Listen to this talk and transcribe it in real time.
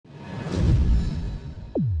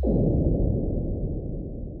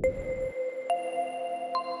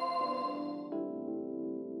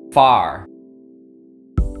far,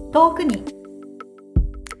 遠くに、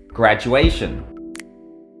 graduation,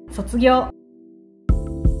 卒業、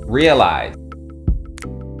 realize,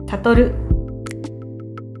 悟る、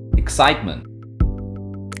 excitement,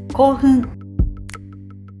 興奮、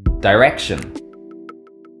 direction,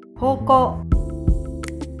 方向、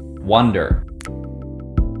 wonder,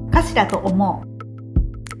 かしらと思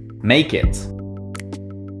make it,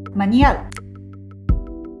 う、間に合う、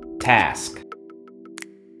 task,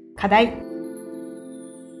 課題、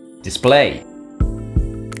 display,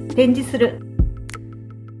 展示する、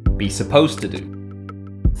 be supposed to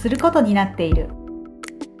do, することになっている、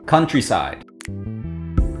 countryside,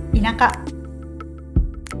 田舎、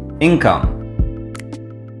 income,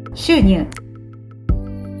 収入、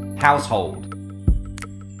 household,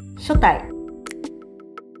 初対、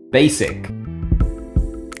 basic,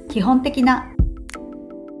 基本的な、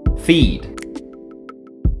 feed,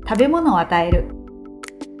 食べ物を与える、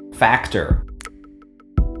 factor,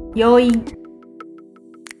 要因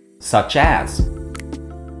such as,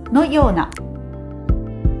 のような、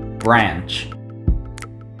 branch,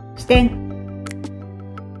 視点、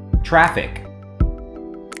 traffic,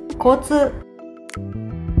 交通、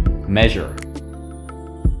 measure,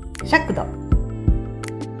 尺度、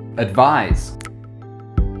 advise,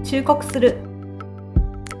 忠告する、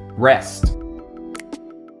 rest,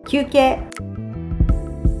 休憩、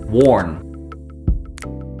 warn,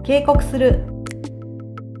 警告する、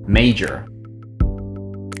 major,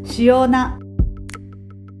 主要な、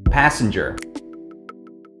 passenger,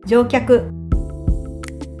 乗客、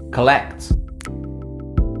 collect,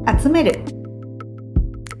 集める、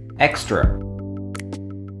 extra,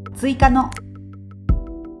 追加の、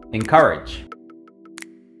 encourage,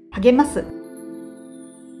 励ます、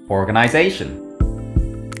 organization,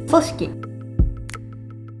 組織、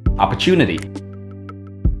 opportunity,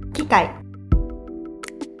 機会、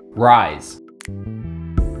 rise,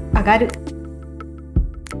 上がる、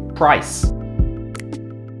 price,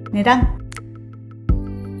 値段、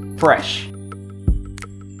 fresh,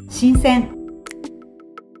 新鮮、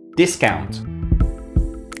 discount,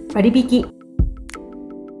 割引、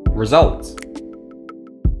 results,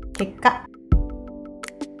 結果、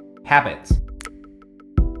 habit,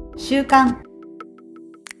 習慣、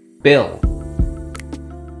 bill,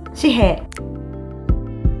 紙幣、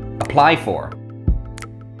 apply for,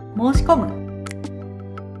 申し込む、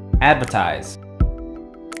 advertise,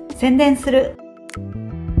 宣伝する、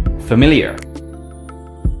 familiar,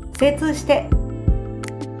 精通して、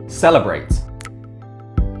 celebrate,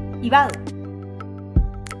 祝う、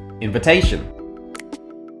 invitation,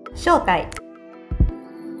 招待、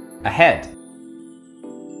 ahead,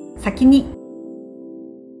 先に、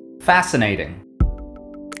 fascinating,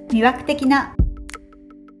 魅惑的な、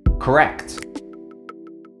 correct,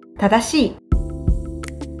 正しい、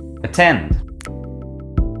 attend,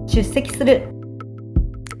 出席する、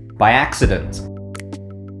 by accident,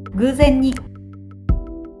 偶然に、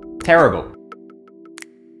 terrible,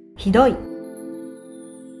 ひどい、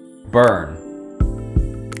 burn,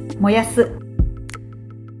 燃やす、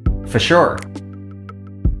 for sure,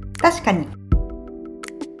 確かに、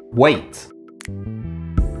 weight,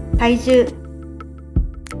 体重、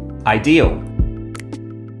 ideal,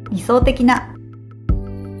 理想的な、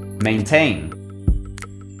 maintain,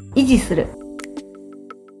 維持する、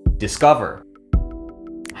 discover,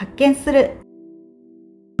 発見する、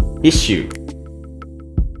 issue,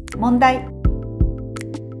 問題、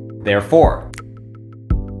 therefore,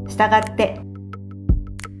 したがって、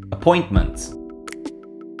 appointments,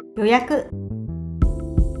 予約、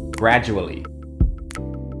 gradually,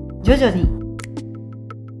 徐々に、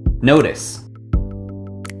 notice,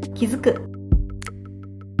 気づく、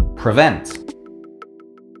 prevent,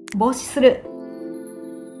 防止する、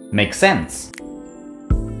 make sense,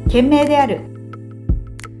 懸命である、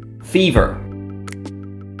 fever,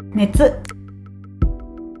 熱、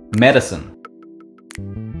 medicine,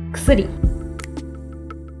 薬、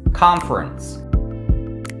 conference,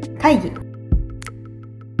 会議、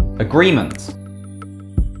 agreement,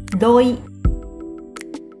 同意、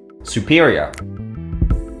 superior,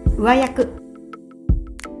 上役、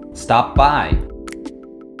 stop by,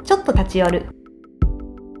 ちょっと立ち寄る、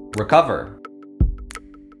 recover,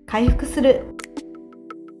 回復する、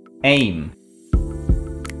 aim,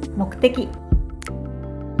 目的、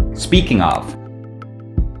 speaking of,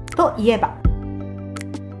 といえば、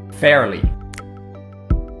 fairly,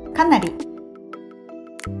 かなり、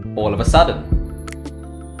 all of a sudden,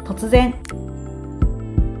 突然、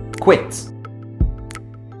 quit,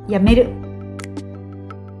 やめる、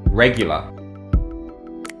 regular,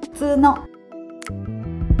 普通の、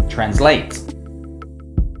 translate,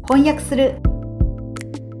 翻訳する、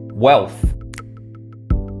wealth,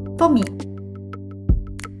 富、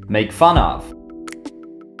 make fun of,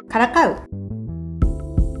 からかう、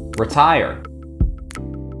 retire,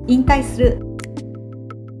 引退する、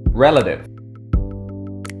 relative,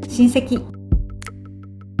 親戚、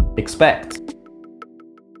 expect,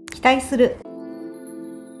 期待する、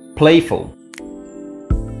 playful,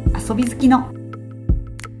 遊び好きの、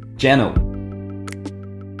 gentle,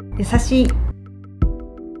 優しい、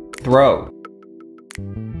 throw,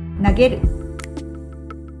 投げる、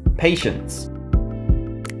 patience,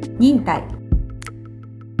 忍耐、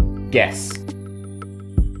 guess,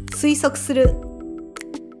 推測する、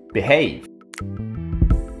 behave,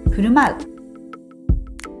 振る舞う、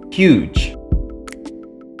 huge,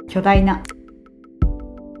 巨大な、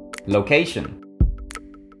 location,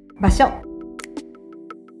 場所、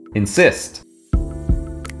 insist,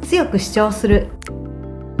 強く主張する、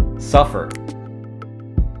 suffer,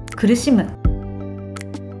 苦しむ、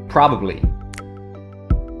 probably,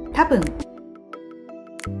 多分、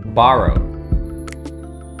 borrow,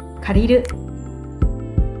 借りる、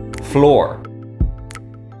 floor,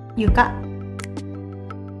 床、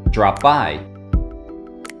 drop by,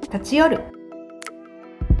 立ち寄る、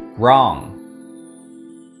 wrong,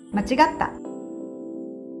 間違った、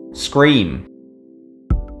 scream,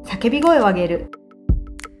 叫び声を上げる、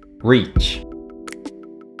 reach,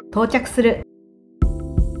 到着する、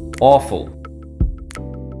 awful,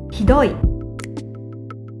 ひどい、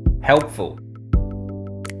 helpful,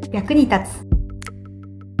 役に立つ、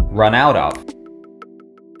 run out of.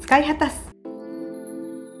 使い果たす。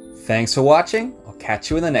 Thanks for watching. I'll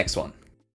catch you in the next one.